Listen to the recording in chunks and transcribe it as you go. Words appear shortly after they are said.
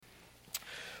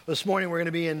This morning we're going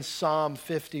to be in Psalm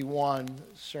 51,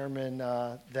 sermon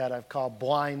that I've called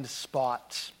Blind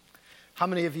Spots. How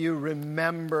many of you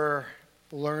remember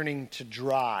learning to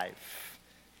drive?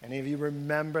 Any of you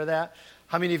remember that?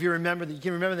 How many of you remember that? You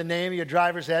can remember the name of your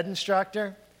driver's ed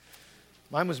instructor?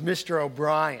 Mine was Mr.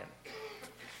 O'Brien.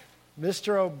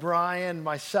 Mr. O'Brien,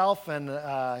 myself, and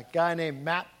a guy named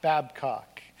Matt Babcock.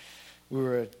 We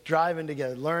were driving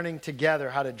together, learning together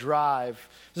how to drive.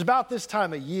 It was about this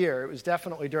time of year. It was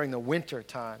definitely during the winter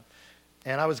time.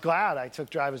 And I was glad I took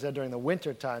driver's ed during the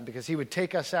winter time because he would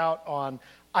take us out on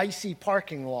icy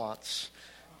parking lots.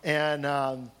 And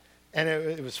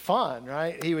it was fun,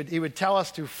 right? He would tell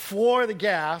us to floor the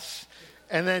gas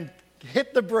and then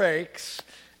hit the brakes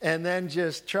and then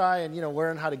just try and,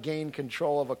 learn how to gain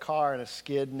control of a car and a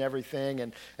skid and everything.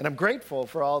 And I'm grateful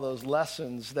for all those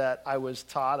lessons that I was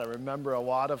taught. I remember a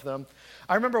lot of them.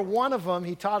 I remember one of them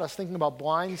he taught us thinking about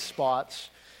blind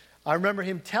spots. I remember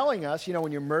him telling us,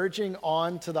 when you're merging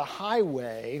onto the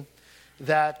highway,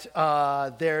 that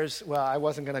I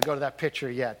wasn't going to go to that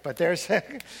picture yet, but there's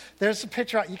a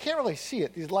picture. You can't really see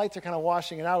it. These lights are kind of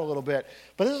washing it out a little bit.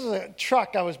 But this is a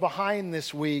truck I was behind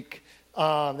this week.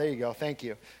 There you go. Thank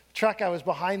you. Truck I was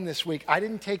behind this week. I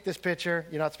didn't take this picture.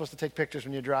 You're not supposed to take pictures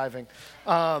when you're driving.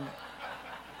 But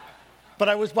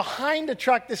I was behind a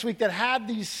truck this week that had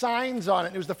these signs on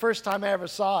it. It was the first time I ever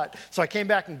saw it. So I came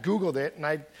back and Googled it,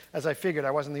 and as I figured,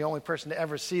 I wasn't the only person to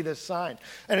ever see this sign.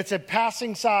 And it said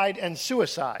passing side and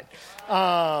suicide.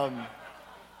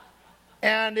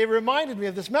 And it reminded me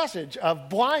of this message of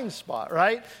blind spot,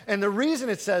 right? And the reason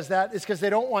it says that is because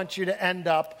they don't want you to end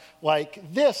up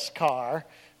like this car,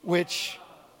 which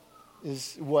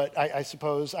is what I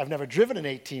suppose, I've never driven an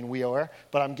 18-wheeler,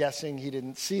 but I'm guessing he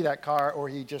didn't see that car or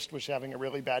he just was having a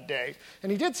really bad day.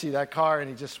 And he did see that car and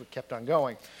he just kept on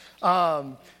going.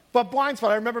 But blind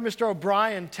spot, I remember Mr.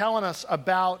 O'Brien telling us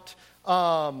about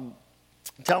the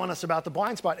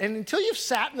blind spot. And until you've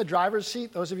sat in the driver's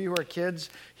seat, those of you who are kids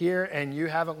here and you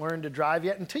haven't learned to drive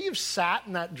yet, until you've sat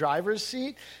in that driver's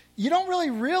seat, you don't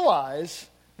really realize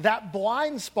that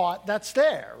blind spot that's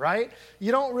there, right?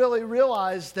 You don't really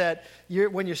realize that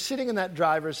when you're sitting in that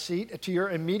driver's seat, to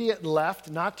your immediate left,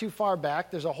 not too far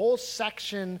back, there's a whole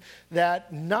section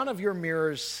that none of your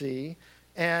mirrors see,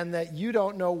 and that you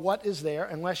don't know what is there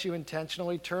unless you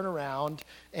intentionally turn around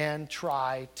and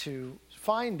try to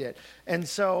find it. And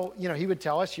so, he would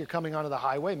tell us, you're coming onto the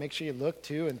highway, make sure you look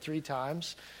 2 and 3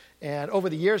 times. And over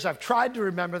the years, I've tried to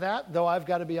remember that, though I've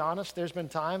got to be honest, there's been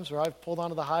times where I've pulled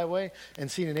onto the highway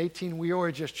and seen an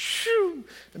 18-wheeler just shoo,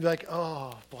 and be like,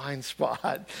 oh, blind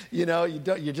spot.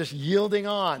 You're just yielding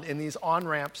on in these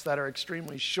on-ramps that are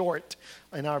extremely short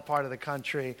in our part of the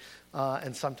country,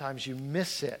 and sometimes you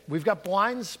miss it. We've got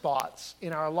blind spots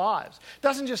in our lives. It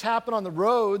doesn't just happen on the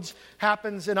roads,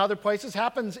 happens in other places,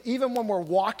 happens even when we're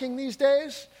walking these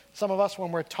days. Some of us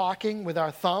when we're talking with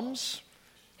our thumbs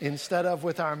instead of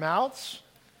with our mouths.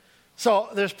 So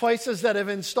there's places that have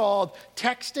installed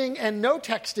texting and no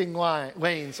texting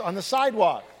lanes on the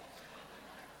sidewalk.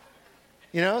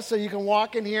 So you can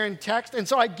walk in here and text. And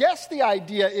so I guess the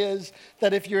idea is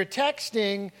that if you're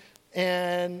texting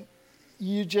and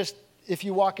if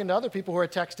you walk into other people who are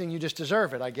texting, you just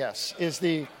deserve it, I guess, is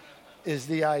the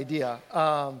idea.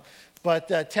 But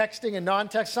texting and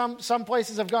non-text, some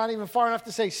places have gone even far enough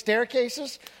to say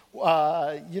staircases.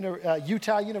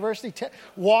 Utah University,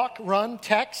 walk, run,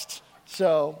 text.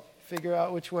 So figure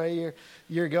out which way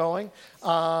you're going.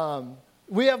 And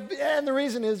the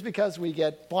reason is because we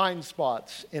get blind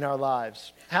spots in our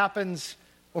lives. Happens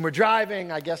when we're driving.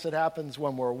 I guess it happens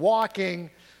when we're walking.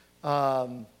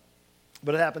 But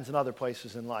it happens in other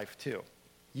places in life too.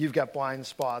 You've got blind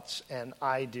spots, and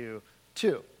I do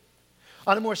too.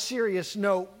 On a more serious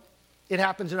note, it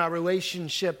happens in our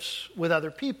relationships with other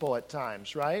people at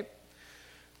times, right?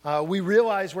 We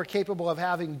realize we're capable of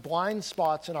having blind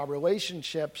spots in our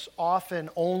relationships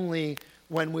often only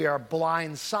when we are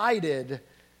blindsided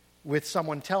with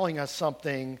someone telling us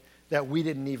something that we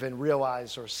didn't even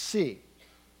realize or see.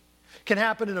 It can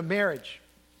happen in a marriage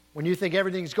when you think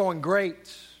everything's going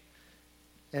great,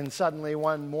 and suddenly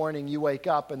one morning you wake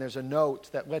up and there's a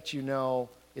note that lets you know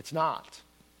it's not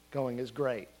going as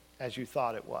great as you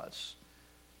thought it was.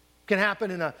 Can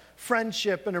happen in a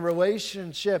friendship, in a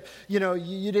relationship. You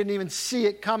didn't even see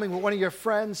it coming, but one of your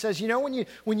friends says,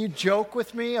 when you joke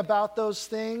with me about those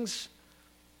things,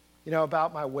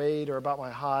 about my weight or about my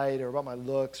height or about my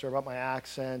looks or about my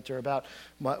accent or about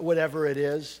whatever it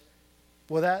is,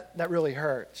 well, that really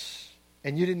hurts.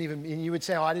 And you would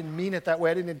say, oh, I didn't mean it that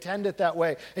way. I didn't intend it that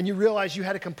way. And you realize you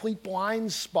had a complete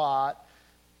blind spot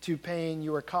to pain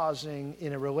you were causing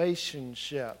in a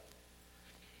relationship.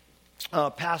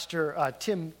 Pastor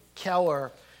Tim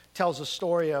Keller tells a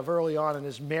story of early on in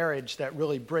his marriage that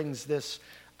really brings this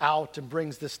out and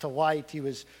brings this to light. He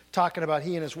was talking about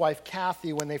he and his wife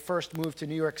Kathy when they first moved to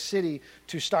New York City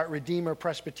to start Redeemer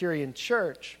Presbyterian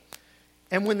Church.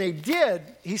 And when they did,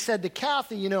 he said to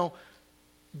Kathy,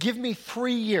 give me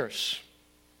 3 years.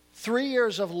 3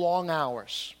 years of long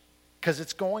hours. Because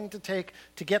it's going to take,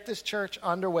 to get this church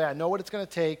underway, I know what it's going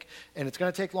to take, and it's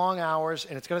going to take long hours,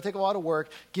 and it's going to take a lot of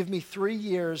work. Give me 3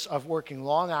 years of working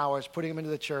long hours, putting them into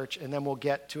the church, and then we'll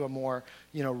get to a more,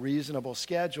 reasonable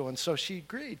schedule. And so she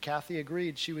agreed. Kathy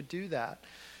agreed she would do that.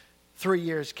 3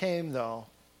 years came, though,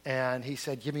 and he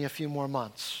said, give me a few more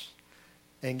months.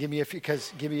 And give me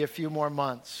a few more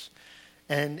months.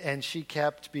 And she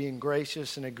kept being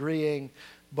gracious and agreeing.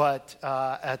 But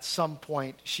at some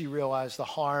point, she realized the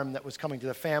harm that was coming to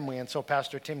the family. And so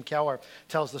Pastor Tim Keller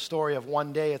tells the story of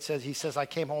one day. He says, I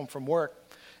came home from work.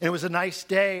 And it was a nice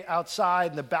day outside.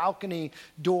 And the balcony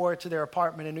door to their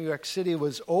apartment in New York City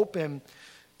was open.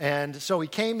 And so he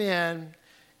came in.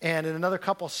 And in another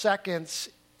couple seconds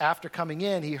after coming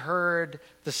in, he heard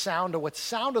the sound of what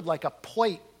sounded like a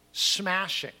plate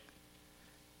smashing.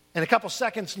 And a couple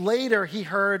seconds later, he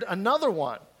heard another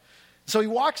one. So he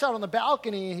walks out on the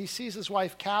balcony and he sees his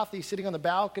wife Kathy sitting on the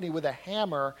balcony with a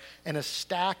hammer and a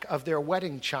stack of their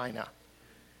wedding china.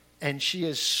 And she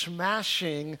is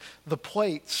smashing the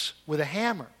plates with a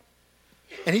hammer.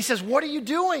 And he says, what are you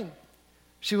doing?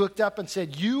 She looked up and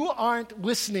said, you aren't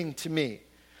listening to me.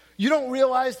 You don't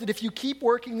realize that if you keep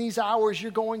working these hours,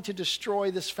 you're going to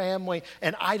destroy this family,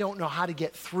 and I don't know how to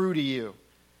get through to you.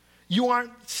 You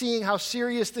aren't seeing how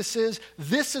serious this is.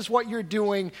 This is what you're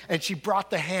doing. And she brought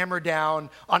the hammer down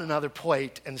on another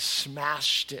plate and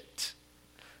smashed it.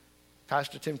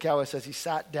 Pastor Tim Keller says he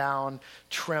sat down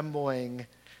trembling.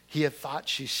 He had thought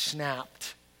she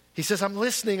snapped. He says, I'm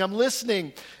listening.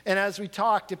 And as we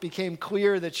talked, it became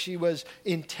clear that she was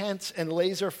intense and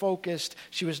laser focused.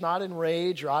 She was not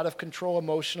enraged or out of control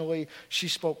emotionally. She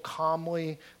spoke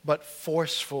calmly but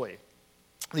forcefully.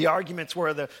 The arguments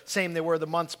were the same they were the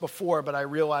months before, but I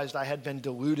realized I had been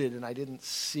deluded and I didn't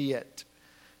see it.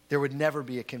 There would never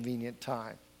be a convenient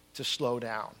time to slow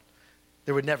down.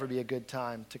 There would never be a good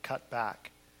time to cut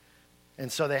back.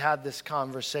 And so they had this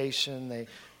conversation.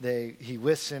 He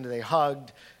listened, they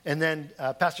hugged. And then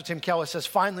Pastor Tim Keller says,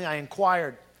 finally I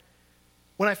inquired,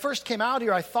 when I first came out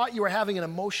here, I thought you were having an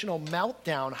emotional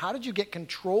meltdown. How did you get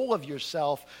control of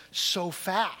yourself so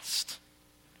fast?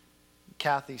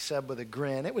 Kathy said with a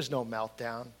grin, it was no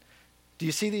meltdown. Do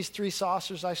you see these 3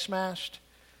 saucers I smashed?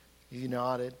 He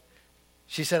nodded.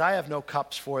 She said, I have no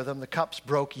cups for them. The cups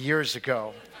broke years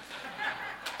ago.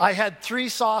 I had 3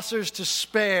 saucers to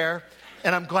spare,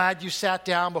 and I'm glad you sat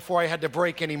down before I had to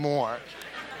break any more.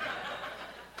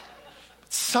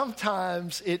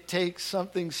 Sometimes it takes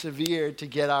something severe to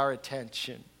get our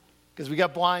attention because we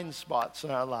got blind spots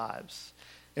in our lives.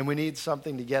 And we need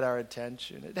something to get our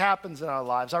attention. It happens in our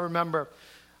lives. I remember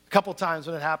a couple times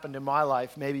when it happened in my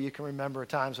life. Maybe you can remember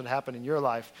times when it happened in your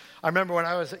life. I remember when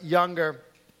I was younger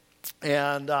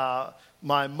and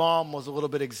my mom was a little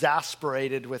bit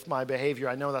exasperated with my behavior.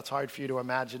 I know that's hard for you to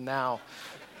imagine now.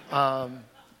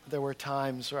 There were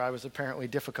times where I was apparently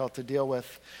difficult to deal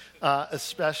with,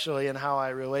 especially in how I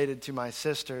related to my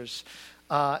sisters.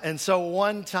 And so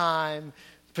one time,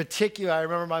 particular, I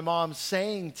remember my mom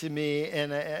saying to me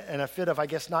in a fit of, I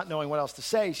guess, not knowing what else to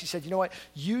say, she said, you know what,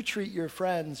 you treat your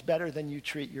friends better than you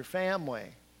treat your family.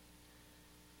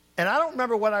 And I don't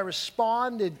remember what I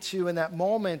responded to in that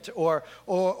moment or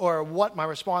what my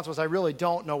response was. I really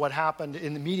don't know what happened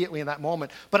immediately in that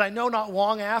moment. But I know not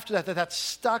long after that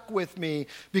stuck with me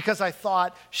because I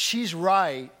thought, she's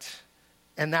right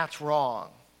and that's wrong.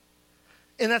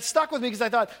 And that stuck with me because I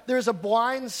thought there's a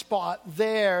blind spot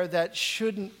there that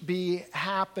shouldn't be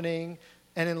happening.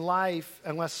 And in life,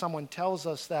 unless someone tells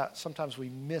us that, sometimes we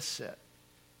miss it.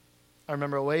 I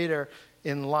remember later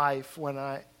in life when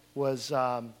I was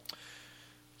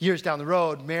years down the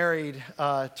road married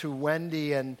to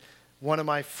Wendy, and one of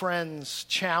my friends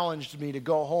challenged me to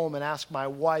go home and ask my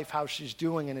wife how she's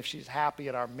doing and if she's happy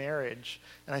at our marriage.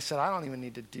 And I said, I don't even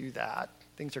need to do that.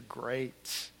 Things are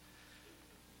great.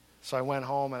 So I went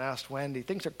home and asked Wendy,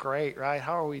 things are great, right?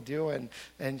 How are we doing?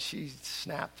 And she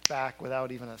snapped back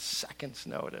without even a second's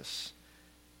notice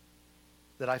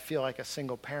that I feel like a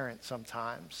single parent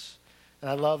sometimes.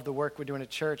 And I love the work we're doing at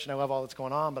church, and I love all that's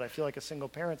going on, but I feel like a single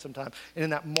parent sometimes. And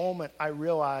in that moment, I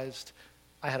realized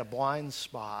I had a blind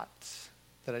spot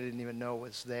that I didn't even know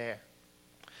was there.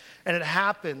 And it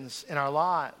happens in our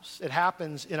lives. It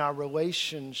happens in our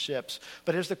relationships.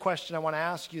 But here's the question I want to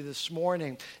ask you this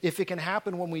morning. If it can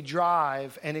happen when we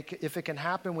drive, and if it can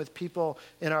happen with people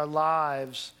in our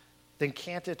lives, then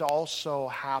can't it also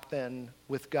happen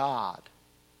with God?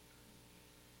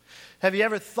 Have you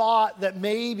ever thought that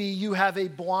maybe you have a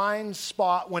blind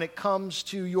spot when it comes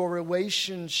to your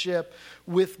relationship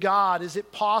with God? Is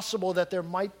it possible that there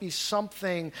might be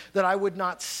something that I would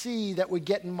not see that would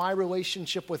get in my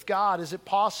relationship with God? Is it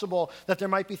possible that there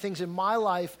might be things in my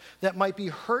life that might be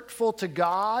hurtful to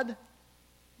God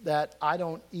that I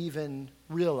don't even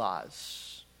realize?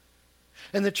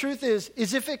 And the truth is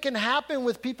if it can happen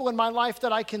with people in my life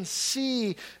that I can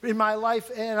see in my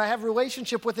life and I have a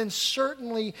relationship with, then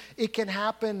certainly it can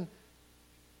happen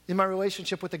in my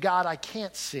relationship with the God I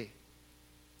can't see.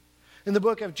 In the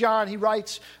book of John, he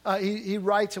writes,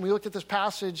 and we looked at this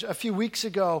passage a few weeks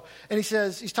ago, and he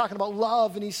says, he's talking about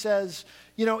love, and he says,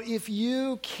 if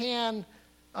you can't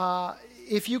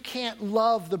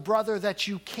love the brother that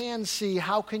you can see,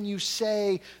 how can you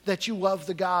say that you love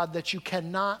the God that you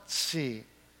cannot see?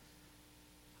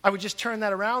 I would just turn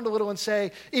that around a little and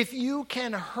say, if you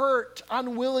can hurt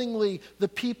unwillingly the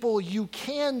people you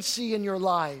can see in your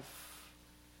life,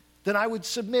 then I would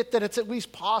submit that it's at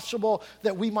least possible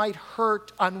that we might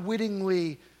hurt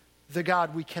unwittingly the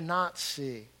God we cannot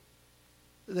see.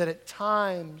 That at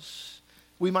times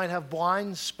we might have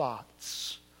blind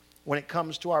spots when it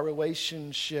comes to our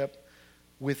relationship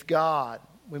with God.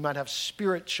 We might have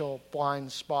spiritual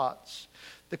blind spots.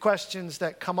 The questions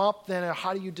that come up then are,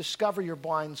 how do you discover your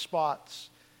blind spots?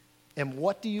 And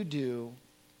what do you do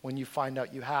when you find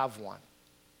out you have one?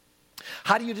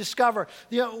 How do you discover?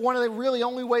 One of the really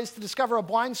only ways to discover a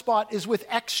blind spot is with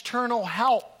external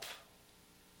help.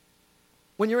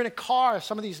 When you're in a car,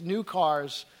 some of these new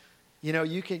cars,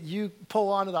 you pull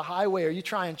onto the highway or you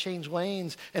try and change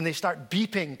lanes and they start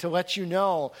beeping to let you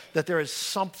know that there is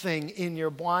something in your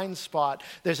blind spot.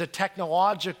 There's a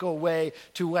technological way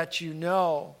to let you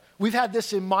know. We've had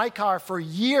this in my car for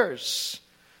years,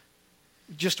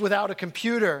 just without a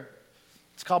computer.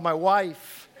 It's called my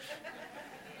wife.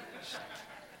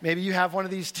 Maybe you have one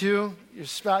of these too.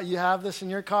 You have this in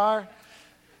your car.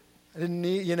 I didn't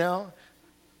need,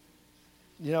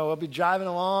 we'll be driving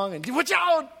along and watch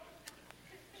out!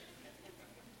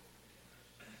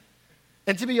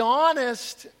 And to be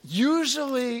honest,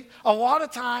 usually, a lot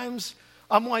of times,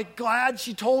 I'm glad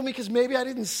she told me because maybe I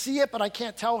didn't see it, but I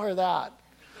can't tell her that.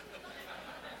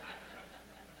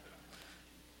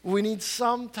 We need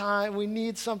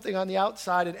something on the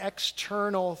outside, an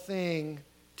external thing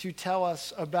to tell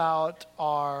us about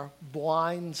our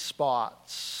blind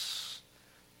spots.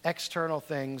 External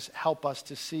things help us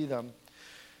to see them.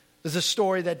 There's a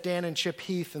story that Dan and Chip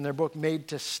Heath in their book Made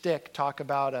to Stick talk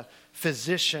about a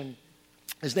physician.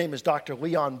 His name is Dr.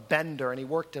 Leon Bender, and he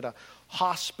worked at a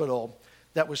hospital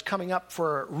that was coming up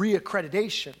for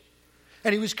reaccreditation.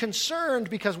 And he was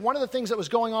concerned because one of the things that was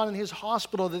going on in his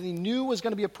hospital that he knew was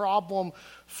going to be a problem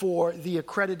for the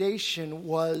accreditation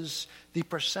was the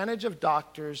percentage of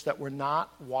doctors that were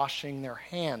not washing their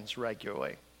hands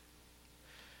regularly.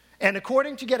 And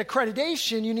according to get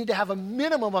accreditation, you need to have a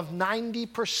minimum of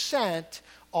 90%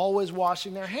 always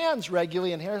washing their hands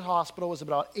regularly, and his hospital was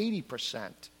about 80%.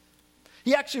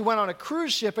 He actually went on a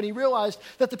cruise ship and he realized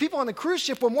that the people on the cruise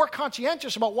ship were more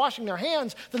conscientious about washing their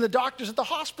hands than the doctors at the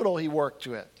hospital he worked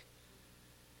with.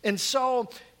 And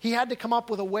so he had to come up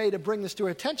with a way to bring this to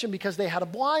their attention because they had a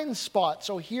blind spot.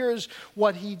 So here's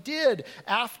what he did.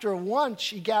 After lunch,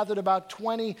 he gathered about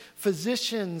 20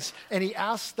 physicians and he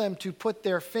asked them to put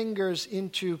their fingers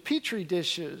into petri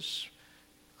dishes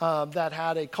that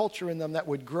had a culture in them that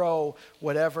would grow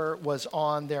whatever was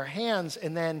on their hands.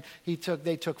 And then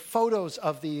they took photos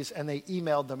of these and they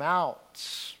emailed them out.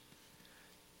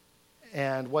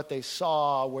 And what they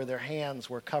saw were their hands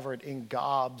were covered in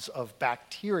gobs of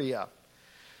bacteria.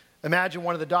 Imagine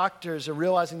one of the doctors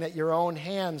realizing that your own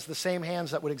hands, the same hands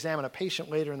that would examine a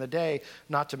patient later in the day,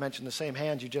 not to mention the same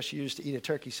hands you just used to eat a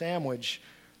turkey sandwich,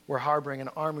 were harboring an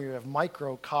army of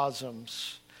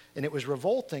microcosms. And it was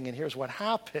revolting, and here's what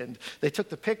happened. They took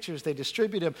the pictures, they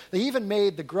distributed them. They even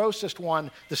made the grossest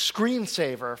one the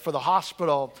screensaver for the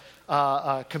hospital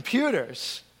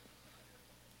computers.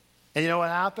 And you know what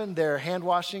happened? Their hand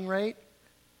washing rate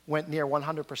went near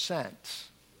 100%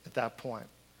 at that point.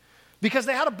 Because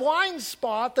they had a blind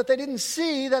spot that they didn't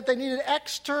see, that they needed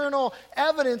external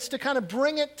evidence to kind of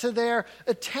bring it to their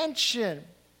attention.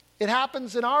 It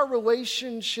happens in our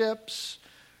relationships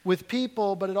with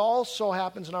people, but it also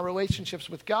happens in our relationships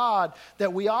with God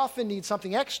that we often need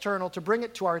something external to bring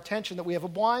it to our attention that we have a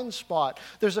blind spot.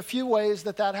 There's a few ways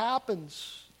that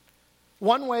happens.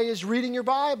 One way is reading your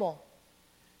Bible.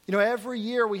 You know, every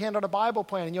year we hand out a Bible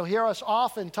plan, and you'll hear us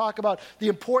often talk about the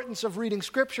importance of reading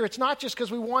Scripture. It's not just because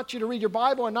we want you to read your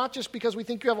Bible, and not just because we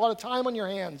think you have a lot of time on your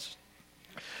hands.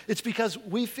 It's because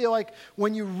we feel like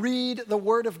when you read the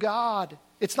Word of God,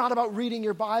 it's not about reading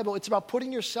your Bible. It's about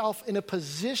putting yourself in a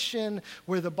position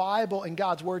where the Bible and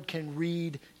God's Word can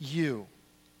read you.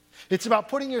 It's about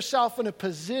putting yourself in a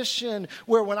position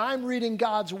where when I'm reading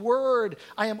God's Word,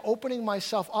 I am opening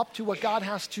myself up to what God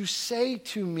has to say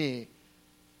to me.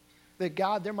 That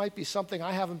God, there might be something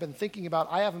I haven't been thinking about,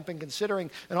 I haven't been considering,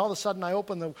 and all of a sudden I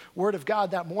open the Word of God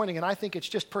that morning and I think it's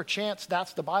just perchance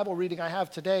that's the Bible reading I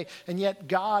have today, and yet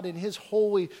God in His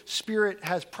Holy Spirit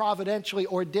has providentially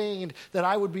ordained that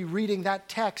I would be reading that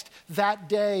text that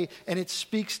day, and it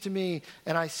speaks to me,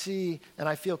 and I see and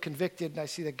I feel convicted, and I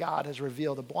see that God has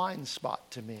revealed a blind spot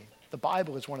to me. The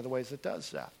Bible is one of the ways that does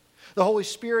that. The Holy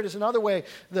Spirit is another way.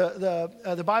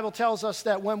 The Bible tells us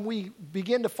that when we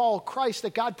begin to follow Christ,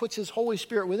 that God puts His Holy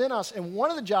Spirit within us. And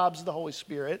one of the jobs of the Holy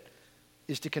Spirit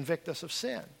is to convict us of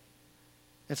sin.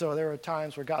 And so there are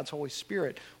times where God's Holy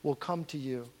Spirit will come to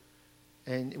you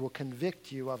and it will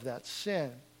convict you of that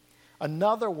sin.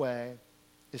 Another way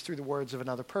is through the words of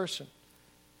another person.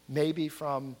 Maybe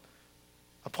from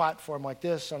a platform like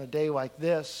this, on a day like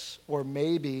this, or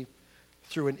maybe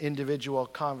through an individual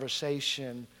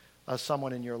conversation of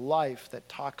someone in your life that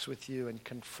talks with you and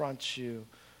confronts you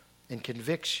and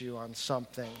convicts you on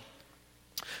something.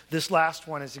 This last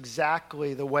one is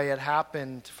exactly the way it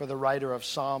happened for the writer of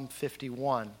Psalm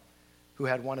 51, who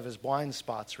had one of his blind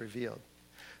spots revealed.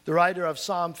 The writer of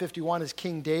Psalm 51 is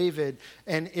King David,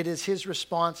 and it is his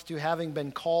response to having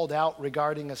been called out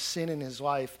regarding a sin in his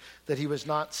life that he was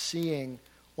not seeing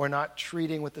or not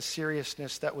treating with the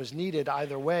seriousness that was needed.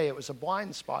 Either way, it was a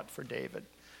blind spot for David.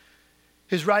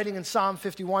 His writing in Psalm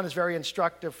 51 is very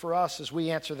instructive for us as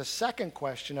we answer the second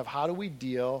question of how do we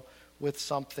deal with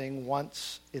something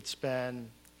once it's been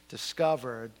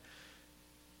discovered.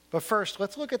 But first,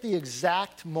 let's look at the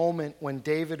exact moment when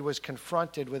David was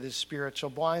confronted with his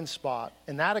spiritual blind spot.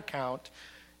 And that account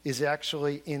is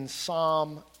actually in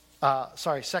 2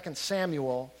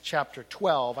 Samuel chapter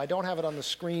 12. I don't have it on the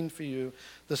screen for you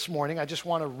this morning. I just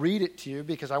want to read it to you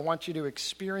because I want you to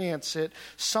experience it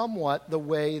somewhat the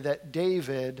way that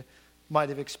David might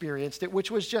have experienced it, which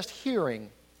was just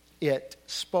hearing it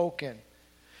spoken.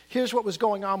 Here's what was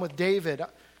going on with David.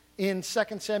 In 2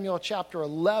 Samuel chapter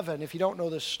 11, if you don't know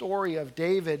the story of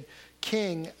David,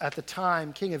 king at the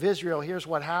time, king of Israel, here's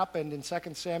what happened in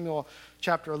 2 Samuel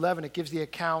chapter 11. It gives the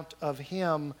account of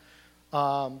him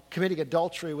committing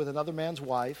adultery with another man's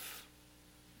wife,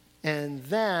 and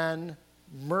then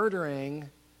murdering,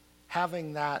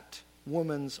 having that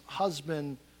woman's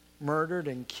husband murdered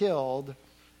and killed,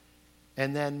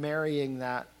 and then marrying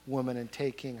that woman and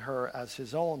taking her as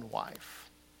his own wife.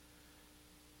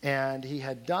 And he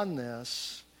had done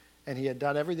this, and he had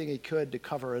done everything he could to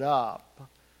cover it up,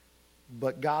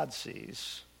 but God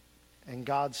sees, and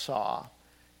God saw,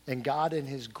 and God in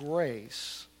His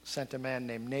grace sent a man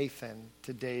named Nathan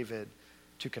to David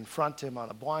to confront him on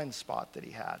a blind spot that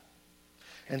he had.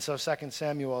 And so 2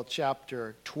 Samuel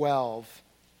chapter 12,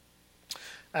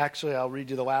 actually I'll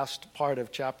read you the last part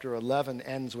of chapter 11,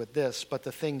 ends with this: but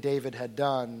the thing David had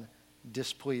done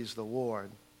displeased the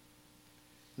Lord.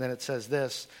 And then it says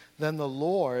this: then the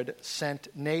Lord sent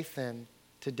Nathan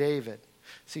to David.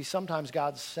 See, sometimes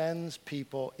God sends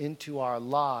people into our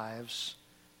lives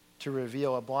to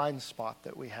reveal a blind spot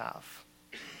that we have.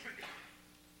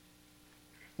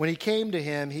 When he came to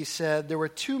him, he said, there were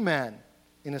two men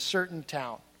in a certain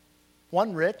town,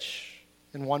 one rich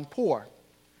and one poor.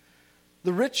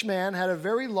 The rich man had a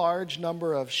very large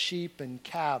number of sheep and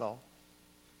cattle,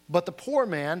 but the poor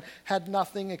man had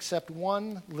nothing except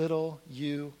one little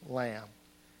ewe lamb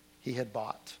he had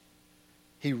bought.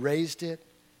 He raised it,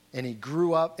 and it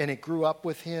grew up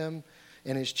with him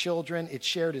and his children. It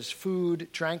shared his food,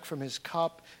 drank from his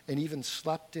cup, and even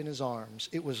slept in his arms.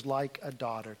 It was like a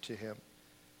daughter to him.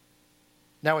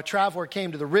 Now a traveler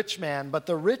came to the rich man, but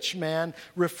the rich man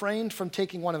refrained from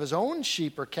taking one of his own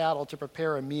sheep or cattle to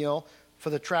prepare a meal for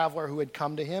the traveler who had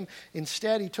come to him.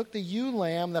 Instead, he took the ewe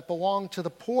lamb that belonged to the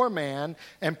poor man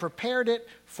and prepared it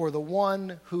for the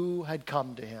one who had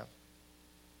come to him.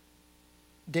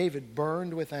 David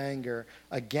burned with anger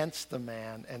against the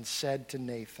man and said to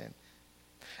Nathan,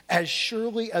 as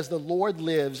surely as the Lord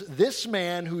lives, this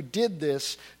man who did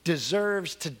this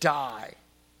deserves to die.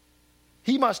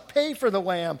 He must pay for the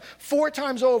lamb 4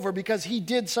 times over because he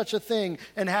did such a thing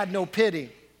and had no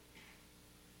pity.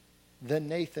 Then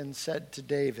Nathan said to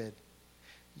David,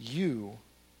 you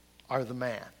are the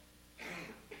man.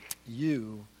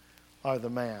 You are the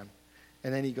man.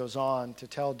 And then he goes on to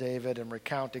tell David and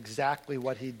recount exactly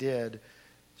what he did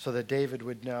so that David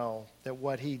would know that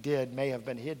what he did may have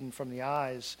been hidden from the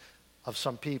eyes of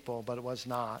some people, but it was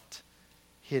not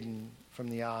hidden from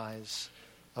the eyes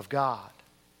of God.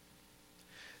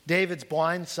 David's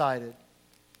blindsided.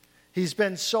 He's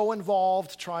been so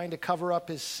involved trying to cover up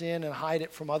his sin and hide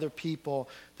it from other people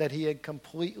that he had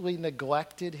completely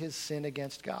neglected his sin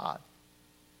against God.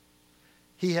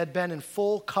 He had been in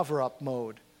full cover-up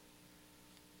mode,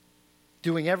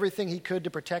 doing everything he could to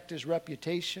protect his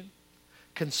reputation,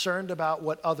 concerned about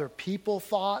what other people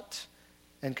thought,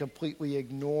 and completely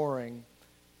ignoring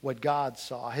what God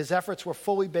saw. His efforts were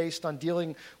fully based on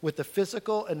dealing with the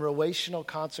physical and relational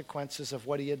consequences of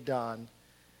what he had done,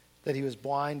 that he was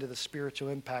blind to the spiritual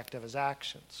impact of his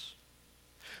actions.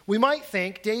 We might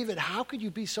think, David, how could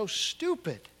you be so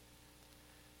stupid?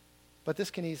 But this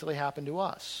can easily happen to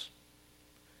us.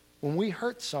 When we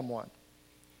hurt someone,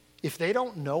 if they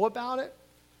don't know about it,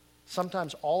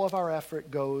 sometimes all of our effort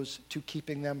goes to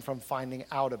keeping them from finding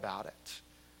out about it.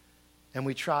 And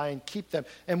we try and keep them.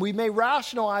 And we may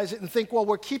rationalize it and think, well,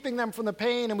 we're keeping them from the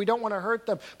pain and we don't want to hurt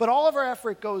them. But all of our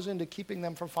effort goes into keeping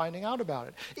them from finding out about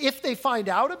it. If they find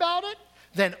out about it,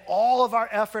 then all of our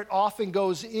effort often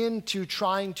goes into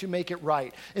trying to make it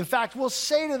right. In fact, we'll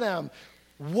say to them,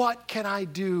 what can I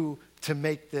do to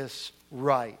make this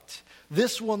right?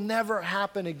 This will never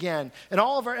happen again. And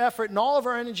all of our effort and all of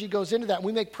our energy goes into that.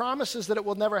 We make promises that it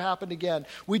will never happen again.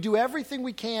 We do everything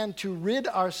we can to rid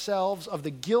ourselves of the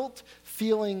guilt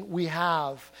feeling we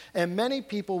have. And many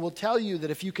people will tell you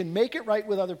that if you can make it right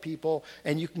with other people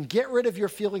and you can get rid of your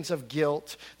feelings of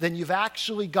guilt, then you've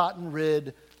actually gotten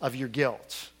rid of your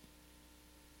guilt.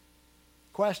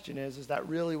 Question is that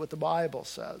really what the Bible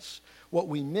says? What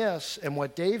we miss and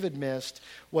what David missed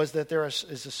was that there is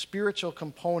a spiritual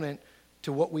component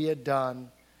to what we had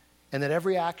done, and that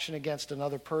every action against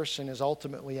another person is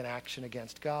ultimately an action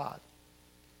against God.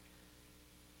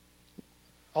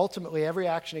 Ultimately, every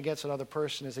action against another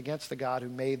person is against the God who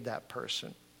made that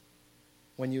person.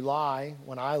 When you lie,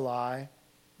 when I lie,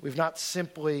 we've not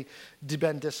simply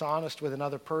been dishonest with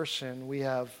another person, we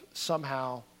have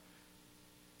somehow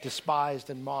despised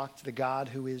and mocked the God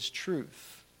who is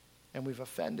truth, and we've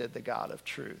offended the God of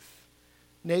truth.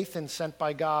 Nathan, sent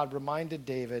by God, reminded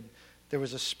David there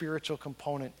was a spiritual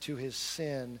component to his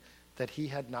sin that he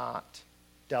had not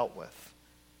dealt with.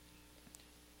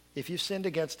 If you sinned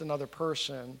against another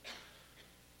person,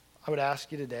 I would ask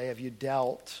you today, have you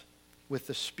dealt with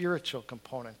the spiritual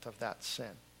component of that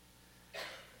sin?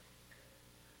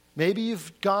 Maybe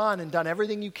you've gone and done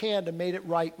everything you can to make it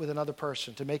right with another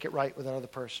person, to make it right with another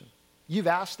person. You've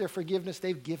asked their forgiveness,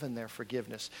 they've given their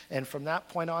forgiveness. And from that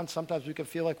point on, sometimes we can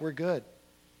feel like we're good.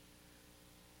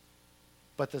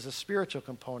 But there's a spiritual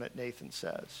component, Nathan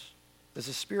says. There's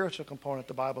a spiritual component,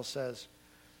 the Bible says,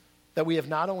 that we have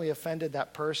not only offended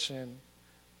that person,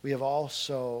 we have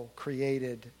also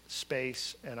created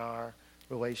space in our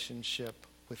relationship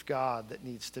with God that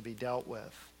needs to be dealt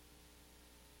with.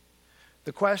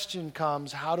 The question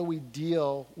comes, how do we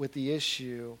deal with the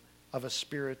issue of a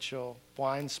spiritual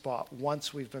blind spot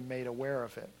once we've been made aware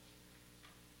of it?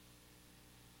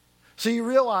 So you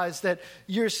realize that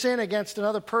your sin against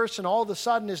another person all of a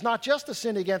sudden is not just a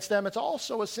sin against them, it's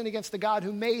also a sin against the God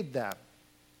who made them.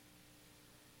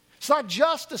 It's not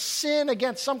just a sin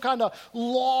against some kind of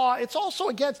law, it's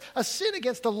also a sin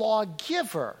against the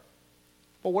lawgiver.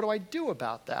 But what do I do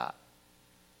about that?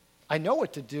 I know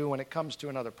what to do when it comes to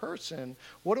another person.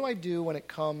 What do I do when it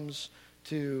comes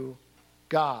to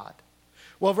God?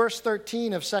 Well, verse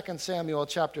 13 of 2 Samuel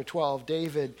chapter 12,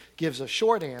 David gives a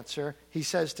short answer. He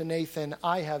says to Nathan,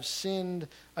 I have sinned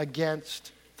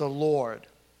against the Lord.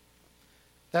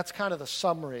 That's kind of the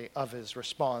summary of his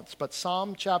response. But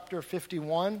Psalm chapter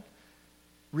 51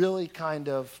 really kind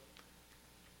of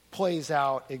plays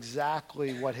out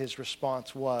exactly what his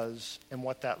response was and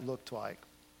what that looked like.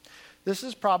 This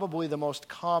is probably the most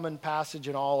common passage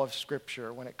in all of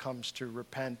Scripture when it comes to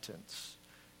repentance.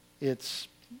 It's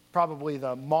probably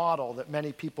the model that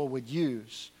many people would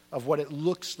use of what it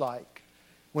looks like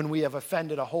when we have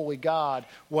offended a holy God,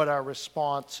 what our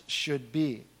response should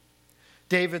be.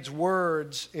 David's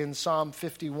words in Psalm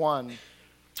 51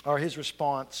 are his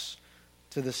response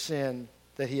to the sin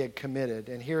that he had committed.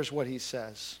 And here's what he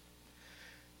says.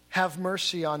 Have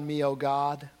mercy on me, O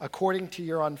God, according to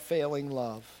your unfailing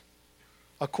love.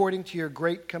 According to your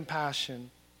great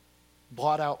compassion,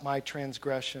 blot out my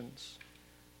transgressions.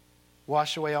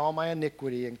 Wash away all my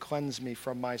iniquity and cleanse me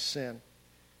from my sin.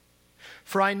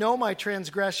 For I know my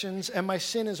transgressions, and my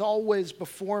sin is always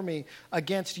before me.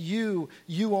 Against you,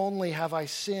 you only have I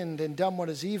sinned and done what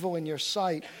is evil in your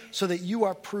sight, so that you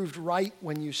are proved right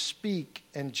when you speak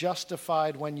and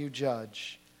justified when you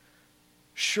judge.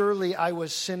 Surely I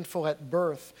was sinful at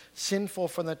birth, sinful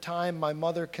from the time my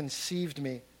mother conceived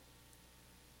me.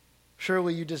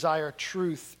 Surely you desire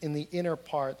truth in the inner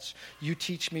parts. You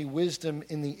teach me wisdom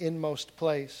in the inmost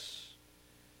place.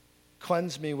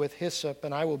 Cleanse me with hyssop,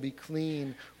 and I will be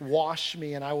clean. Wash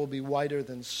me, and I will be whiter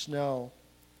than snow.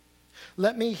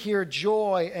 Let me hear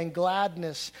joy and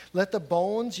gladness. Let the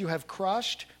bones you have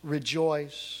crushed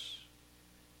rejoice.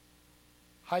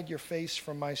 Hide your face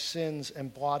from my sins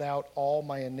and blot out all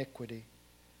my iniquity.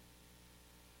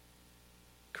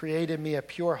 Create in me a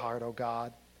pure heart, O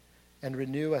God, and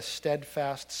renew a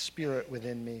steadfast spirit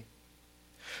within me.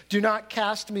 Do not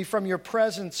cast me from your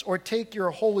presence or take your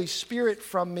Holy Spirit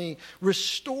from me.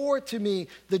 Restore to me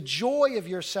the joy of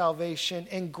your salvation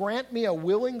and grant me a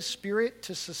willing spirit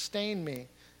to sustain me.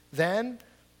 Then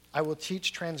I will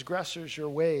teach transgressors your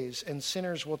ways, and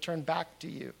sinners will turn back to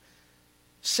you.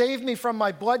 Save me from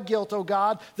my blood guilt, O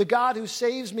God, the God who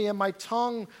saves me, and my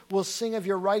tongue will sing of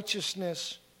your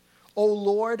righteousness. O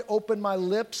Lord, open my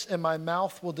lips, and my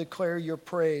mouth will declare your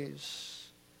praise.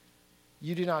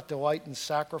 You do not delight in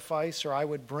sacrifice, or I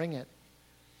would bring it.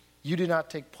 You do not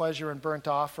take pleasure in burnt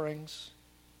offerings.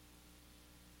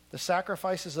 The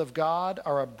sacrifices of God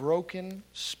are a broken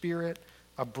spirit,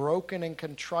 a broken and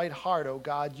contrite heart, O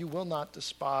God, you will not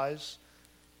despise.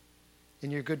 In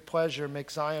your good pleasure,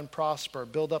 make Zion prosper.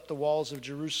 Build up the walls of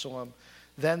Jerusalem.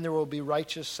 Then there will be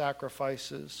righteous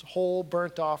sacrifices, whole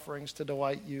burnt offerings to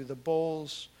delight you.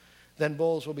 Then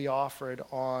bulls will be offered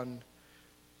on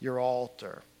your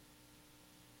altar.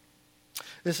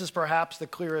 This is perhaps the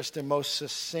clearest and most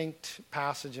succinct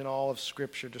passage in all of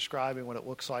Scripture describing what it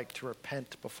looks like to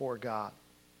repent before God.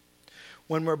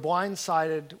 When we're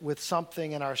blindsided with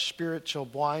something in our spiritual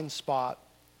blind spot,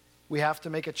 we have to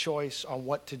make a choice on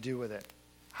what to do with it.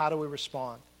 How do we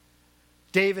respond?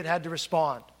 David had to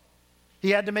respond. He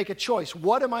had to make a choice.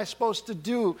 What am I supposed to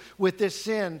do with this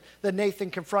sin that Nathan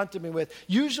confronted me with?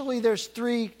 Usually there's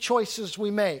three choices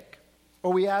we make,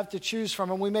 or we have to choose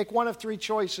from, and we make one of three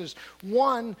choices.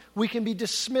 One, we can be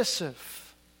dismissive.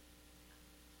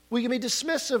 We can be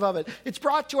dismissive of it. It's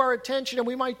brought to our attention, and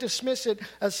we might dismiss it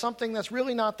as something that's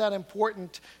really not that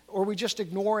important, or we just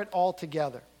ignore it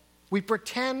altogether. We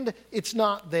pretend it's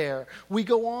not there. We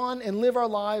go on and live our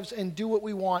lives and do what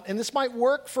we want. And this might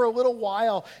work for a little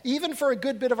while, even for a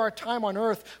good bit of our time on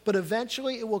earth, but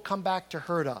eventually it will come back to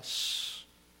hurt us.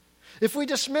 If we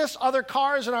dismiss other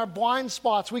cars in our blind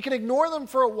spots, we can ignore them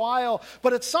for a while,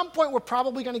 but at some point we're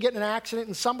probably going to get in an accident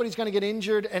and somebody's going to get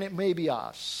injured, and it may be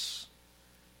us.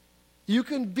 You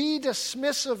can be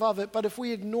dismissive of it, but if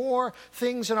we ignore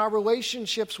things in our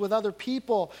relationships with other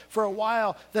people for a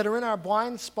while that are in our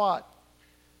blind spot,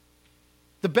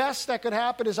 the best that could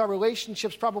happen is our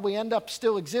relationships probably end up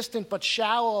still existent but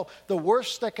shallow. The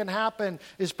worst that can happen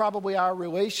is probably our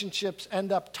relationships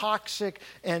end up toxic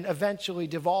and eventually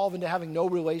devolve into having no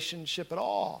relationship at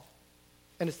all.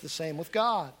 And it's the same with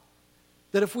God.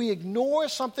 That if we ignore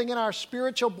something in our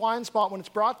spiritual blind spot when it's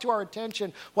brought to our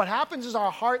attention, what happens is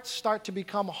our hearts start to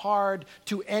become hard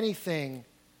to anything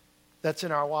that's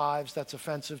in our lives that's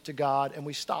offensive to God, and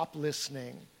we stop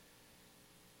listening.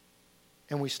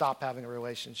 And we stop having a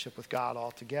relationship with God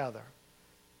altogether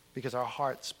because our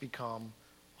hearts become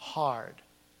hard.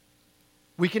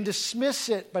 We can dismiss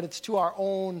it, but it's to our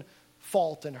own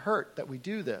fault and hurt that we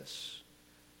do this.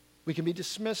 We can be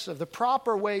dismissive. The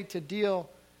proper way to deal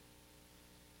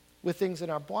with things in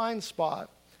our blind spot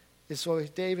is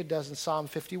what David does in Psalm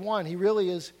 51. He really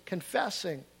is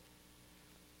confessing.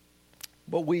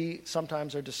 But we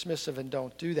sometimes are dismissive and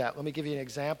don't do that. Let me give you an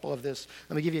example of this.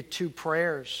 Let me give you two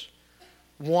prayers.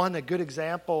 One, a good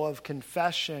example of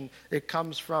confession. It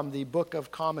comes from the Book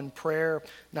of Common Prayer,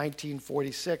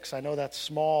 1946. I know that's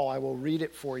small. I will read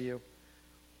it for you.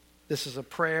 This is a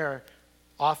prayer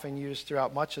often used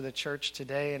throughout much of the church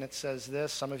today, and it says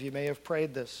this. Some of you may have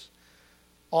prayed this.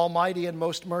 Almighty and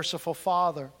most merciful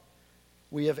Father,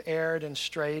 we have erred and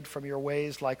strayed from your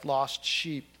ways like lost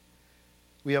sheep.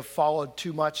 We have followed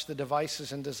too much the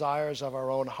devices and desires of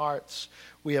our own hearts.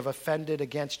 We have offended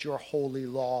against your holy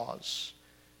laws.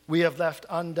 We have left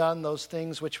undone those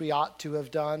things which we ought to have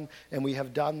done, and we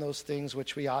have done those things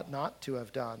which we ought not to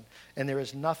have done. And there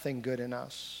is nothing good in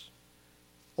us.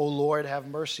 O Lord, have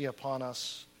mercy upon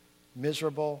us,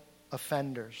 miserable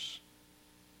offenders.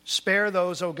 Spare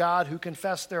those, O God, who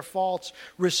confess their faults.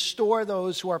 Restore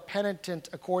those who are penitent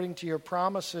according to your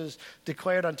promises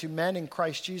declared unto men in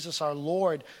Christ Jesus our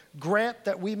Lord. Grant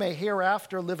that we may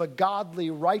hereafter live a godly,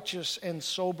 righteous, and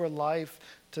sober life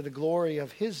to the glory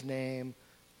of his name.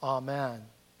 Amen.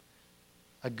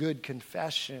 A good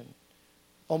confession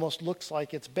almost looks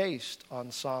like it's based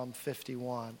on Psalm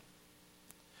 51.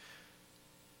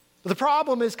 The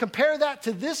problem is, compare that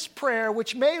to this prayer,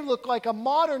 which may look like a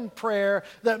modern prayer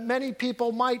that many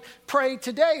people might pray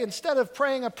today. Instead of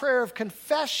praying a prayer of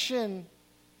confession,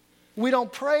 we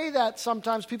don't pray that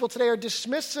sometimes. People today are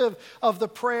dismissive of the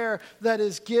prayer that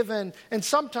is given. And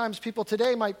sometimes people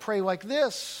today might pray like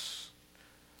this: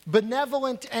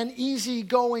 benevolent and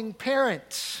easygoing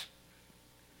parent,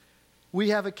 we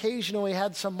have occasionally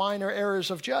had some minor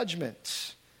errors of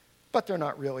judgment, but they're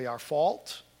not really our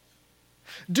fault.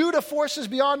 Due to forces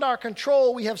beyond our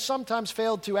control, we have sometimes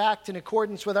failed to act in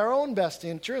accordance with our own best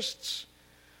interests.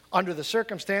 Under the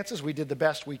circumstances, we did the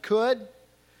best we could.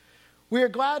 We are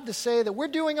glad to say that we're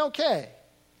doing okay,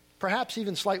 perhaps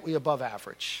even slightly above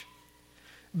average.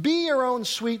 Be your own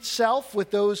sweet self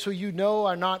with those who you know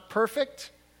are not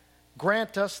perfect.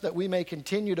 Grant us that we may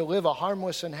continue to live a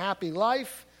harmless and happy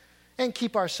life and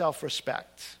keep our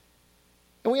self-respect.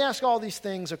 And we ask all these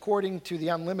things according to the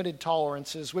unlimited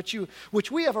tolerances which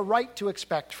we have a right to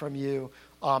expect from you.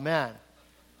 Amen.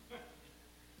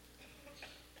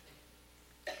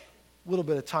 A little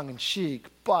bit of tongue-in-cheek,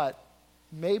 but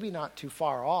maybe not too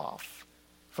far off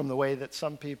from the way that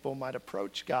some people might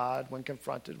approach God when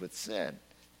confronted with sin.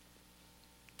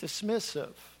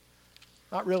 Dismissive,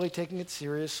 not really taking it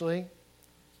seriously,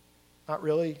 not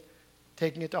really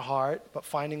taking it to heart, but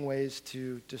finding ways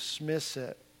to dismiss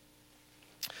it.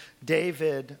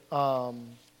 David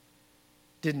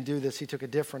didn't do this. He took a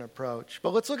different approach.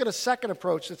 But let's look at a second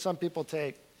approach that some people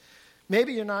take.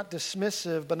 Maybe you're not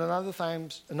dismissive, but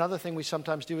another thing we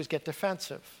sometimes do is get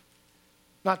defensive.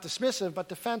 Not dismissive, but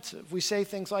defensive. We say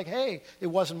things like, hey, it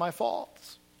wasn't my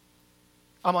fault.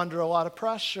 I'm under a lot of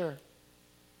pressure.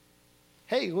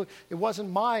 Hey, it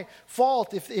wasn't my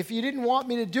fault. If you didn't want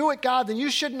me to do it, God, then you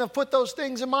shouldn't have put those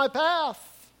things in my path.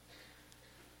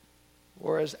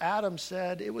 Or as Adam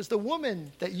said, it was the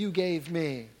woman that you gave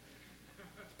me.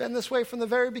 It's been this way from the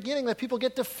very beginning, that people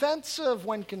get defensive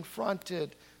when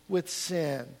confronted with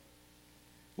sin.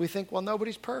 We think, well,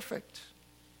 nobody's perfect.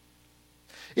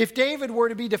 If David were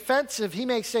to be defensive, he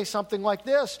may say something like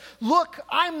this: look,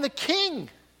 I'm the king.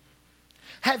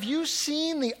 Have you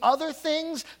seen the other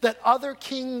things that other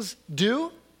kings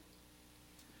do?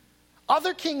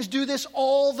 Other kings do this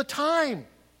all the time.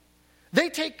 They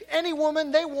take any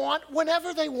woman they want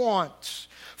whenever they want.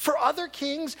 For other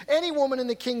kings, any woman in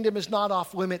the kingdom is not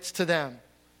off limits to them.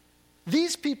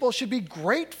 These people should be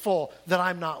grateful that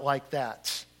I'm not like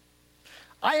that.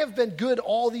 I have been good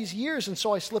all these years, and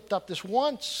so I slipped up this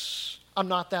once. I'm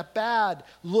not that bad.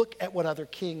 Look at what other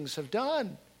kings have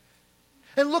done.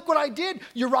 And look what I did.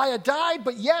 Uriah died,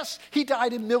 but yes, he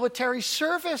died in military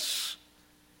service.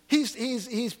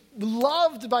 He's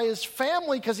loved by his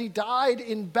family because he died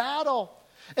in battle.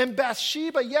 And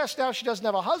Bathsheba, yes, now she doesn't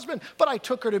have a husband, but I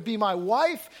took her to be my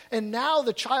wife. And now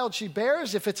the child she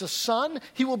bears, if it's a son,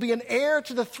 he will be an heir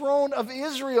to the throne of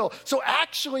Israel. So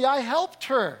actually, I helped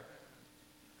her.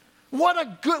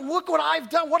 Look what I've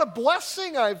done. What a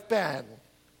blessing I've been.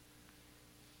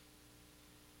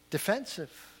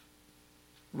 Defensive.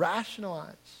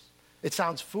 Rationalize. It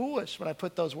sounds foolish when I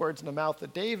put those words in the mouth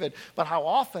of David, but how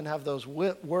often have those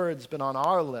words been on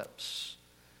our lips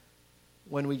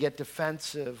when we get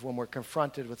defensive, when we're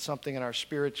confronted with something in our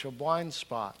spiritual blind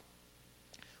spot?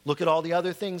 Look at all the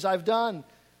other things I've done.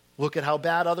 Look at how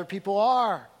bad other people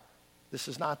are. This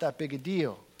is not that big a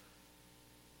deal.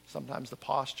 Sometimes the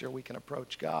posture we can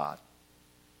approach God.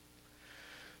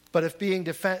 But being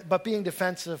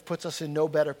defensive puts us in no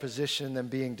better position than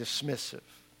being dismissive.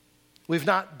 We've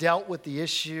not dealt with the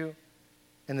issue,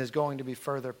 and there's going to be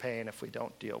further pain if we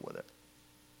don't deal with it.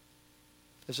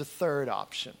 There's a third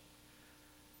option.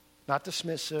 Not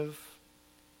dismissive,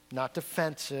 not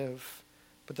defensive,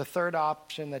 but the third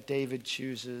option that David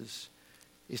chooses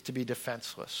is to be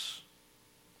defenseless.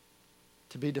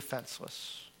 To be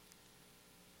defenseless.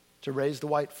 To raise the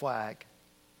white flag.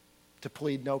 To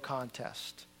plead no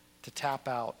contest. To tap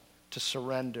out. To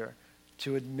surrender.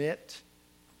 To admit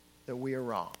that we are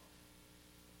wrong.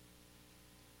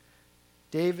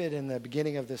 David, in the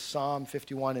beginning of this Psalm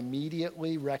 51,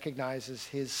 immediately recognizes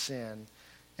his sin,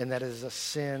 and that is a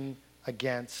sin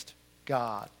against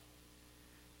God.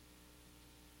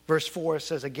 Verse 4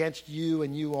 says, against you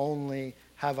and you only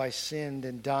have I sinned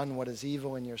and done what is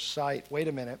evil in your sight. Wait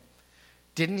a minute.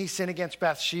 Didn't he sin against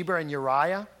Bathsheba and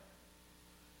Uriah?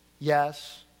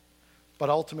 Yes,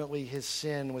 but ultimately his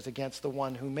sin was against the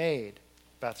one who made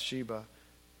Bathsheba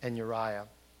and Uriah,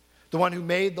 the one who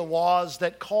made the laws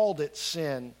that called it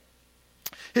sin.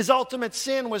 His ultimate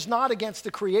sin was not against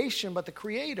the creation, but the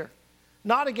Creator.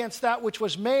 Not against that which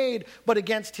was made, but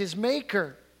against his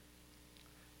Maker.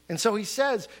 And so he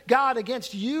says, God,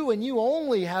 against you and you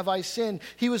only have I sinned.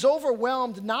 He was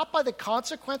overwhelmed not by the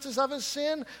consequences of his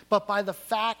sin, but by the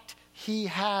fact he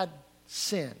had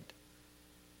sinned.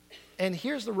 And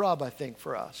here's the rub, I think,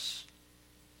 for us.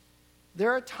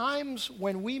 There are times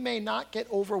when we may not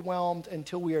get overwhelmed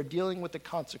until we are dealing with the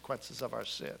consequences of our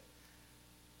sin.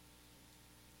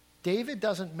 David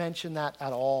doesn't mention that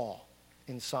at all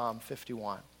in Psalm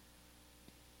 51.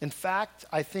 In fact,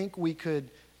 I think we could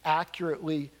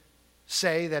accurately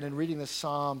say that in reading this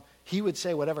psalm, he would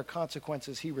say whatever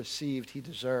consequences he received, he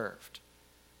deserved.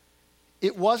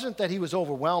 It wasn't that he was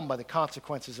overwhelmed by the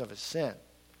consequences of his sin.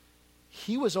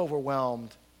 He was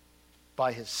overwhelmed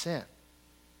by his sin,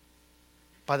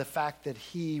 by the fact that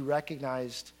he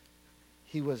recognized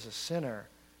he was a sinner.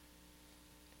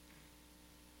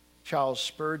 Charles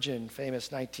Spurgeon, famous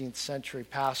 19th century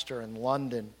pastor in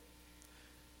London,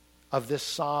 of this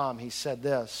psalm, he said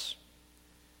this: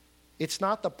 "It's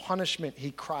not the punishment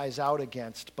he cries out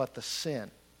against, but the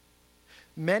sin.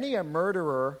 Many a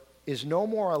murderer is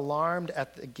more alarmed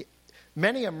at the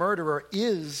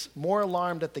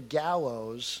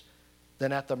gallows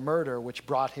than at the murder which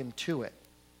brought him to it.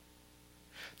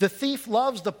 The thief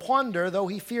loves the plunder, though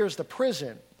he fears the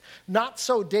prison. Not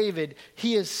so David.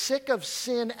 He is sick of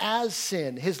sin as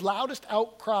sin. His loudest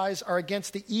outcries are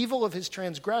against the evil of his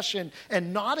transgression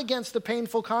and not against the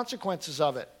painful consequences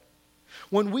of it.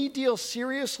 When we deal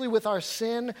seriously with our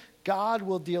sin, God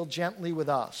will deal gently with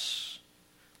us.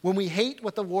 When we hate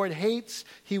what the Lord hates,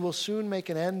 he will soon make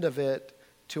an end of it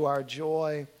to our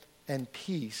joy and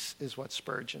peace," is what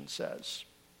Spurgeon says.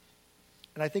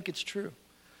 And I think it's true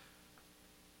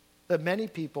that many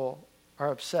people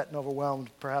are upset and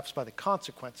overwhelmed perhaps by the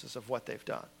consequences of what they've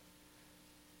done.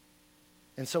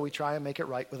 And so we try and make it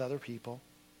right with other people.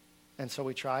 And so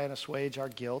we try and assuage our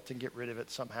guilt and get rid of it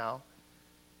somehow.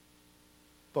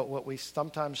 But what we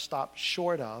sometimes stop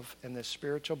short of in this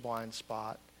spiritual blind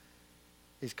spot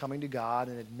is coming to God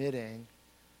and admitting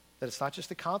that it's not just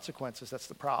the consequences that's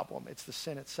the problem. It's the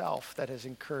sin itself that has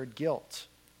incurred guilt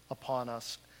upon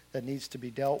us that needs to be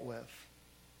dealt with.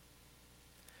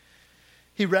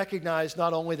 He recognized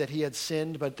not only that he had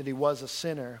sinned, but that he was a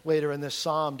sinner. Later in this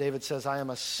psalm, David says, "I am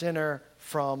a sinner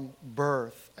from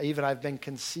birth. Even I've been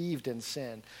conceived in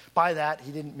sin." By that,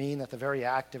 he didn't mean that the very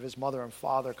act of his mother and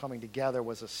father coming together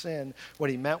was a sin.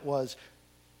 What he meant was,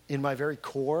 in my very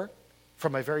core,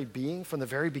 from my very being, from the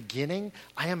very beginning,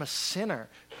 I am a sinner.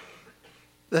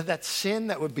 That sin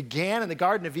that began in the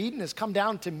Garden of Eden has come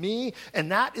down to me, and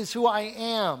that is who I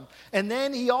am. And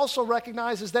then he also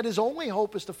recognizes that his only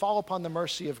hope is to fall upon the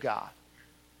mercy of God.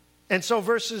 And so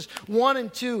verses 1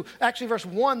 and 2, actually verse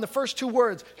 1, the first two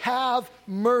words, "Have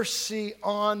mercy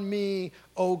on me,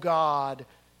 O God."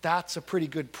 That's a pretty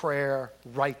good prayer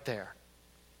right there.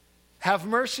 Have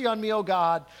mercy on me, O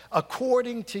God,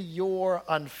 according to your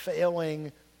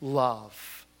unfailing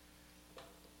love.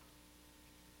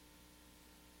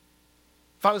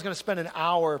 If I was going to spend an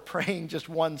hour praying just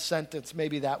one sentence,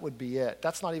 maybe that would be it.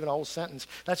 That's not even a whole sentence.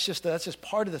 That's just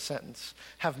part of the sentence.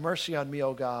 Have mercy on me,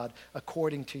 O God,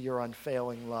 according to your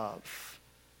unfailing love.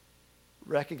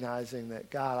 Recognizing that,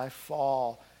 God, I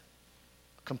fall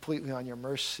completely on your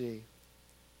mercy.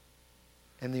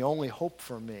 And the only hope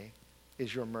for me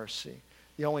is your mercy.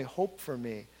 The only hope for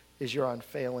me is your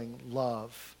unfailing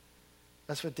love.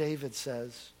 That's what David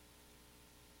says.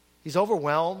 He's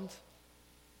overwhelmed.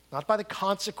 Not by the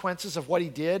consequences of what he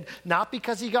did, not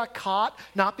because he got caught,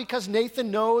 not because Nathan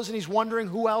knows and he's wondering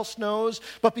who else knows,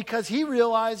 but because he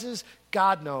realizes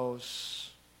God knows.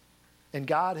 And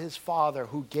God, his Father,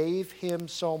 who gave him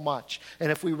so much.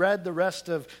 And if we read the rest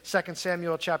of 2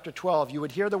 Samuel chapter 12, you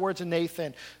would hear the words of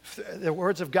Nathan, the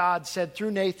words of God said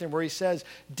through Nathan, where he says,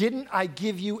 "Didn't I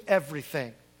give you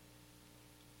everything?"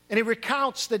 And he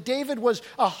recounts that David was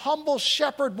a humble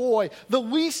shepherd boy, the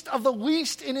least of the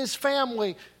least in his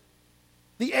family,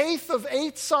 the eighth of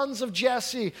 8 sons of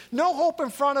Jesse, no hope in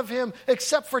front of him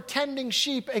except for tending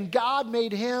sheep, and God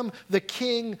made him the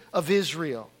king of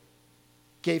Israel.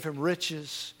 Gave him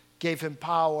riches, gave him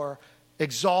power,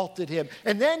 exalted him.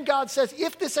 And then God says,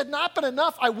 if this had not been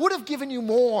enough, I would have given you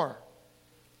more.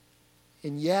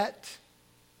 And yet,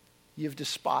 you've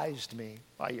despised me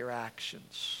by your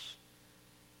actions.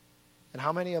 And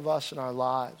how many of us in our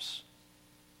lives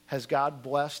has God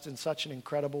blessed in such an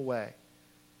incredible way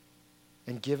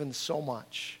and given so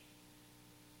much?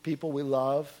 People we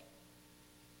love,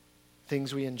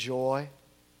 things we enjoy.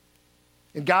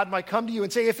 And God might come to you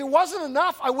and say, if it wasn't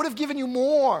enough, I would have given you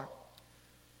more.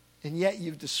 And yet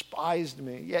you've despised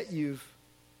me. Yet you've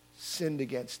sinned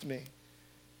against me.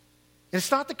 And it's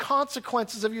not the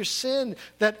consequences of your sin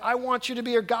that I want you to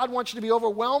be, or God wants you to be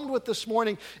overwhelmed with this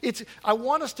morning. I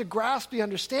want us to grasp the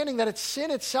understanding that it's sin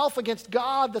itself against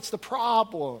God that's the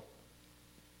problem.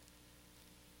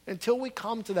 Until we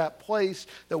come to that place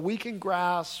that we can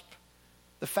grasp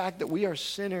the fact that we are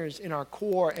sinners in our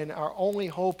core and our only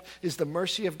hope is the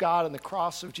mercy of God and the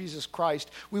cross of Jesus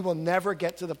Christ, we will never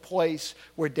get to the place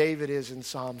where David is in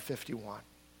Psalm 51.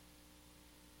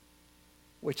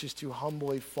 Which is to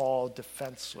humbly fall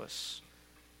defenseless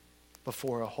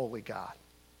before a holy God.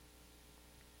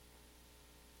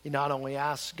 He not only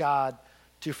asks God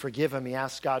to forgive him, he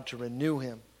asks God to renew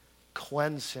him,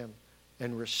 cleanse him,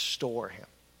 and restore him.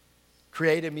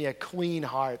 Create in me a clean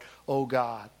heart, O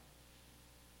God.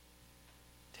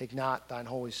 Take not thine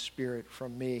Holy Spirit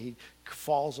from me. He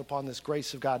falls upon this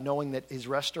grace of God, knowing that his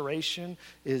restoration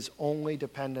is only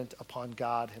dependent upon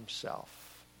God himself.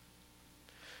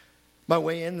 My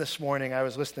way in this morning, I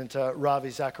was listening to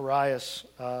Ravi Zacharias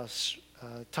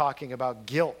talking about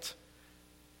guilt.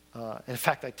 In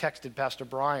fact, I texted Pastor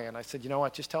Brian. I said, you know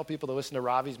what, just tell people to listen to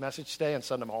Ravi's message today and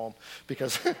send them home.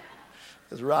 Because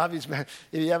Ravi's,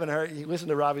 if you haven't heard, you listened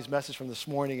to Ravi's message from this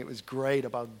morning. It was great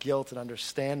about guilt and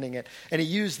understanding it. And he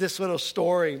used this little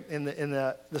story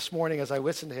this morning as I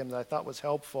listened to him that I thought was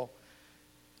helpful.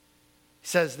 He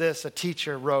says this, a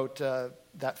teacher wrote,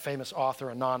 that famous author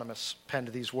Anonymous penned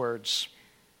these words.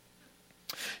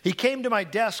 He came to my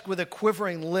desk with a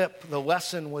quivering lip. The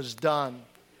lesson was done.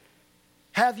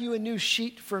 Have you a new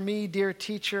sheet for me, dear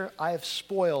teacher? I have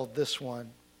spoiled this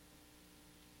one.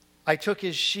 I took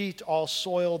his sheet all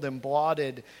soiled and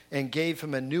blotted and gave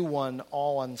him a new one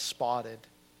all unspotted.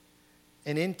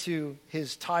 And into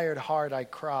his tired heart I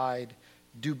cried,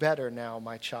 do better now,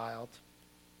 my child.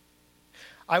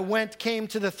 I came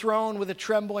to the throne with a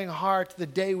trembling heart. The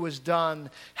day was done.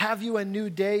 Have you a new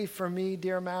day for me,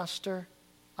 dear master?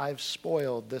 I've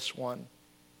spoiled this one.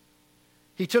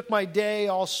 He took my day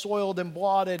all soiled and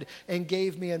blotted and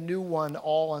gave me a new one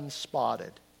all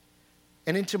unspotted.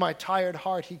 And into my tired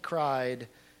heart he cried,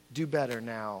 do better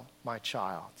now, my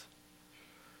child.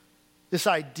 This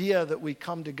idea that we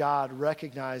come to God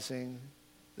recognizing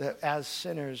that as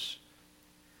sinners,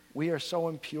 we are so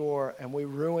impure and we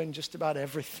ruin just about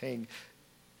everything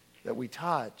that we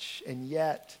touch. And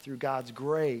yet, through God's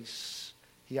grace,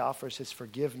 he offers his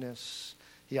forgiveness,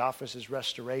 he offers his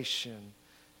restoration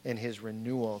and his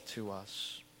renewal to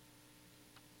us.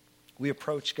 We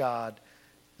approach God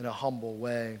in a humble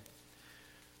way.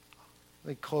 Let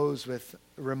me close with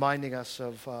reminding us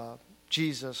of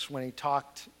Jesus when he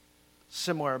talked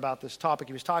similar about this topic.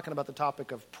 He was talking about the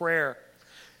topic of prayer.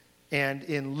 And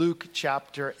in Luke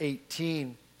chapter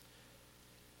 18,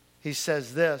 he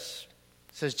says this.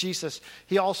 It says, Jesus,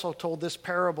 he also told this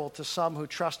parable to some who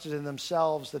trusted in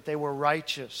themselves that they were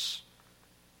righteous.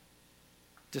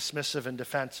 Dismissive and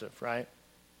defensive, right?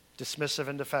 Dismissive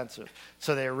and defensive.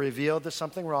 So they are revealed there's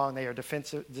something wrong. They are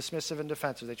dismissive and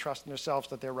defensive. They trust in themselves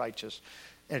that they're righteous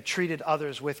and treated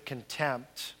others with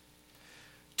contempt.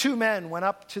 2 men went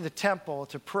up to the temple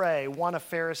to pray, one a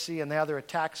Pharisee and the other a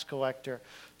tax collector.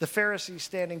 The Pharisee,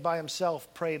 standing by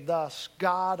himself, prayed thus,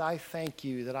 God, I thank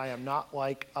you that I am not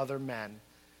like other men,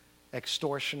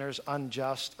 extortioners,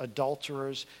 unjust,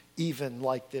 adulterers, even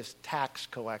like this tax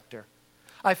collector.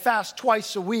 I fast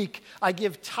twice a week. I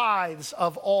give tithes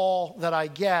of all that I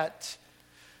get.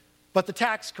 But the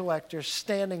tax collector,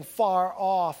 standing far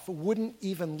off, wouldn't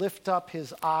even lift up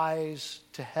his eyes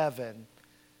to heaven,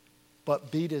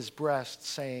 but beat his breast,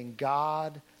 saying,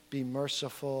 God, be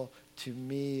merciful to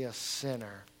me, a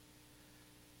sinner.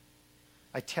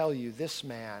 I tell you, this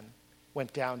man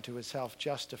went down to his health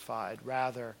justified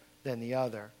rather than the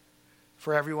other.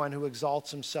 For everyone who exalts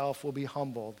himself will be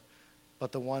humbled,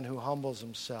 but the one who humbles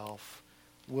himself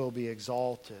will be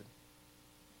exalted.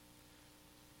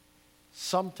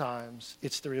 Sometimes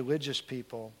it's the religious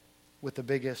people with the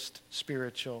biggest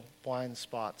spiritual blind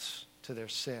spots to their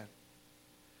sin.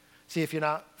 See, if you're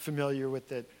not familiar with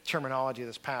the terminology of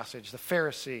this passage, the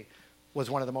Pharisee was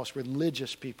one of the most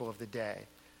religious people of the day.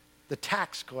 The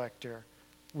tax collector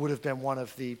would have been one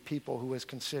of the people who was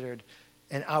considered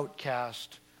an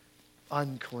outcast,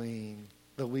 unclean,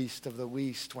 the least of the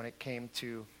least when it came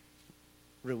to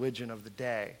religion of the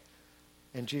day.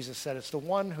 And Jesus said, it's the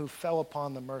one who fell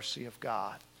upon the mercy of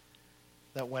God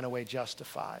that went away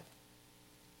justified.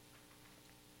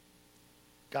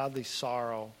 Godly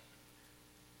sorrow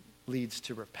leads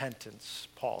to repentance,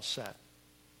 Paul said.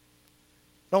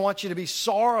 I don't want you to be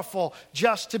sorrowful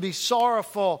just to be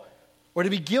sorrowful or to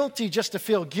be guilty just to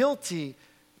feel guilty.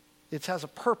 It has a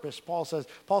purpose, Paul says.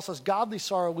 Paul says godly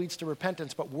sorrow leads to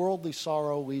repentance, but worldly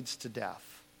sorrow leads to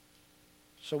death.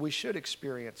 So we should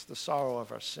experience the sorrow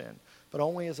of our sin, but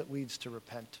only as it leads to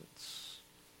repentance.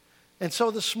 And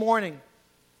so this morning,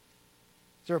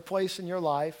 is there a place in your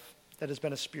life that has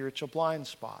been a spiritual blind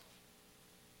spot?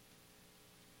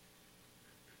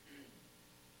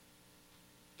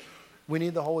 We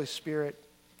need the Holy Spirit.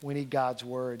 We need God's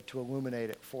Word to illuminate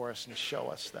it for us and show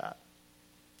us that.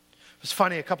 It was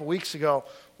funny, a couple weeks ago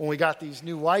when we got these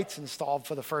new lights installed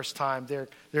for the first time.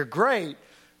 They're great.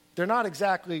 They're not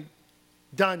exactly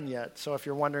done yet. So if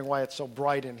you're wondering why it's so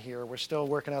bright in here, we're still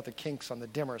working out the kinks on the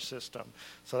dimmer system.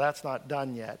 So that's not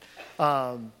done yet.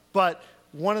 But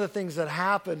one of the things that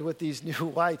happened with these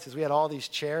new lights is we had all these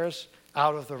chairs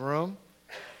out of the room.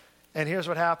 And here's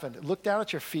what happened. Look down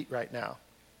at your feet right now.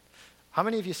 How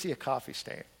many of you see a coffee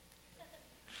stain?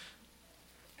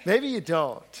 Maybe you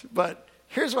don't, but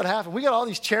here's what happened. We got all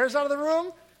these chairs out of the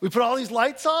room, we put all these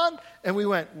lights on, and we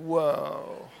went,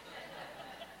 whoa.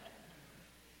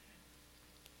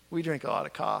 We drink a lot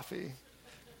of coffee.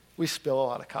 We spill a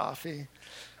lot of coffee.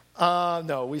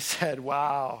 No, we said,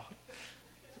 wow.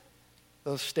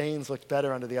 Those stains looked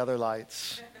better under the other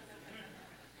lights.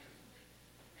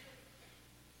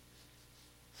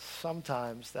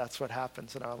 Sometimes that's what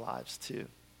happens in our lives too.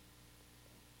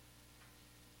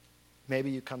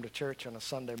 Maybe you come to church on a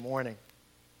Sunday morning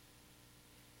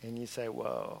and you say,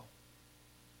 whoa,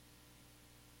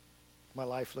 my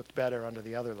life looked better under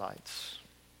the other lights.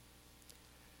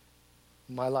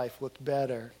 My life looked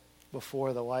better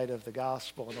before the light of the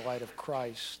gospel and the light of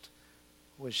Christ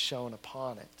was shone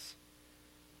upon it.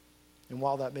 And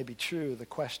while that may be true, the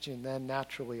question then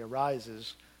naturally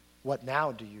arises, what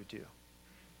now do you do?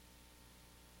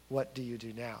 What do you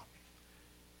do now?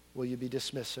 Will you be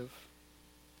dismissive?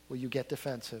 Will you get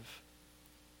defensive?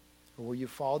 Or will you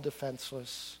fall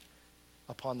defenseless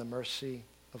upon the mercy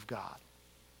of God?